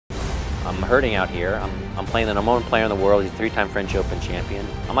I'm hurting out here. I'm playing the #1 player in the world. He's a 3-time French Open champion.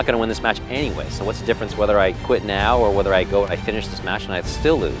 I'm not going to win this match anyway, so what's the difference whether I quit now or whether I go and I finish this match and I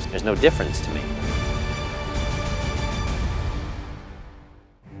still lose? There's no difference to me.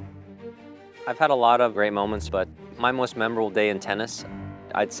 I've had a lot of great moments, but my most memorable day in tennis,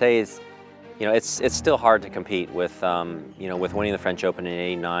 I'd say is, it's still hard to compete with, with winning the French Open in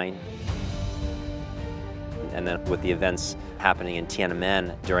 '89. And then with the events happening in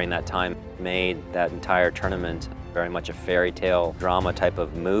Tiananmen during that time, made that entire tournament very much a fairy tale drama type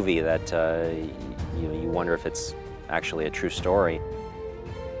of movie that you wonder if it's actually a true story.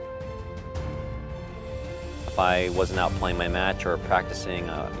 If I wasn't out playing my match or practicing,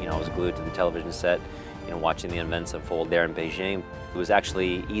 I was glued to the television set, watching the events unfold there in Beijing. It was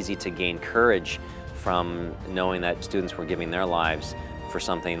actually easy to gain courage from knowing that students were giving their lives for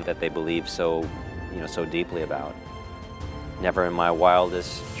something that they believed so deeply about. Never in my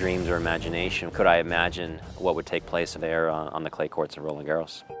wildest dreams or imagination could I imagine what would take place there on the clay courts of Roland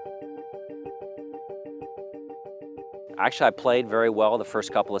Garros. Actually, I played very well the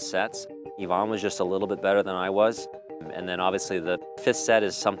first couple of sets. Ivan was just a little bit better than I was. And then obviously the 5th set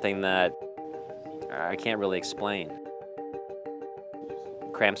is something that I can't really explain.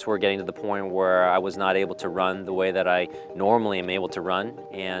 Cramps were getting to the point where I was not able to run the way that I normally am able to run.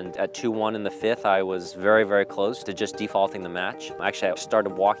 And at 2-1 in the 5th, I was very, very close to just defaulting the match. Actually, I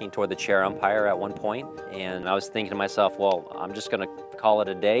started walking toward the chair umpire at one point, and I was thinking to myself, well, I'm just going to call it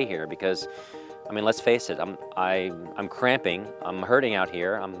a day here because, let's face it, I'm cramping, I'm hurting out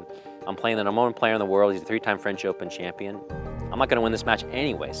here. I'm playing the #1 player in the world. He's a 3-time French Open champion. I'm not going to win this match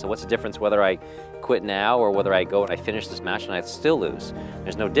anyway, so what's the difference whether I quit now or whether I go and I finish this match and I still lose?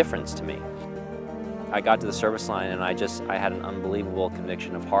 There's no difference to me. I got to the service line and I had an unbelievable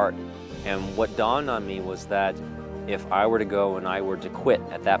conviction of heart. And what dawned on me was that if I were to go and I were to quit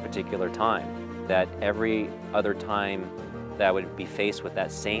at that particular time, that every other time that I would be faced with that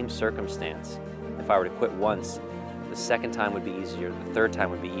same circumstance, if I were to quit once, the second time would be easier, the third time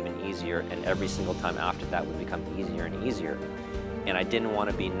would be even easier, and every single time after that would become easier and easier. And I didn't want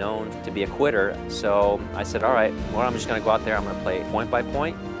to be known to be a quitter, so I said, all right, well, I'm just going to go out there, I'm going to play point by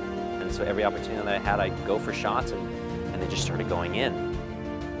point. And so every opportunity that I had, I'd go for shots, and they just started going in.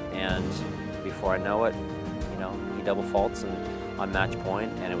 And before I know it, he double faults on match point,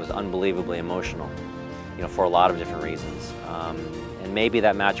 and it was unbelievably emotional, for a lot of different reasons. And maybe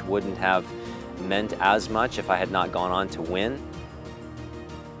that match wouldn't have meant as much if I had not gone on to win.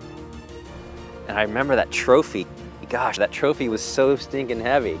 And I remember that trophy. Gosh, that trophy was so stinking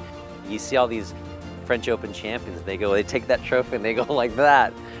heavy. You see all these French Open champions, they take that trophy and they go like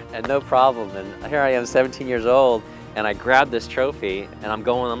that, and no problem. And here I am, 17 years old, and I grabbed this trophy, and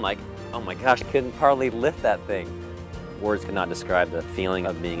I'm like, oh my gosh, I couldn't hardly lift that thing. Words cannot describe the feeling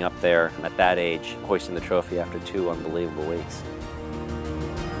of being up there at that age, hoisting the trophy after 2 unbelievable weeks.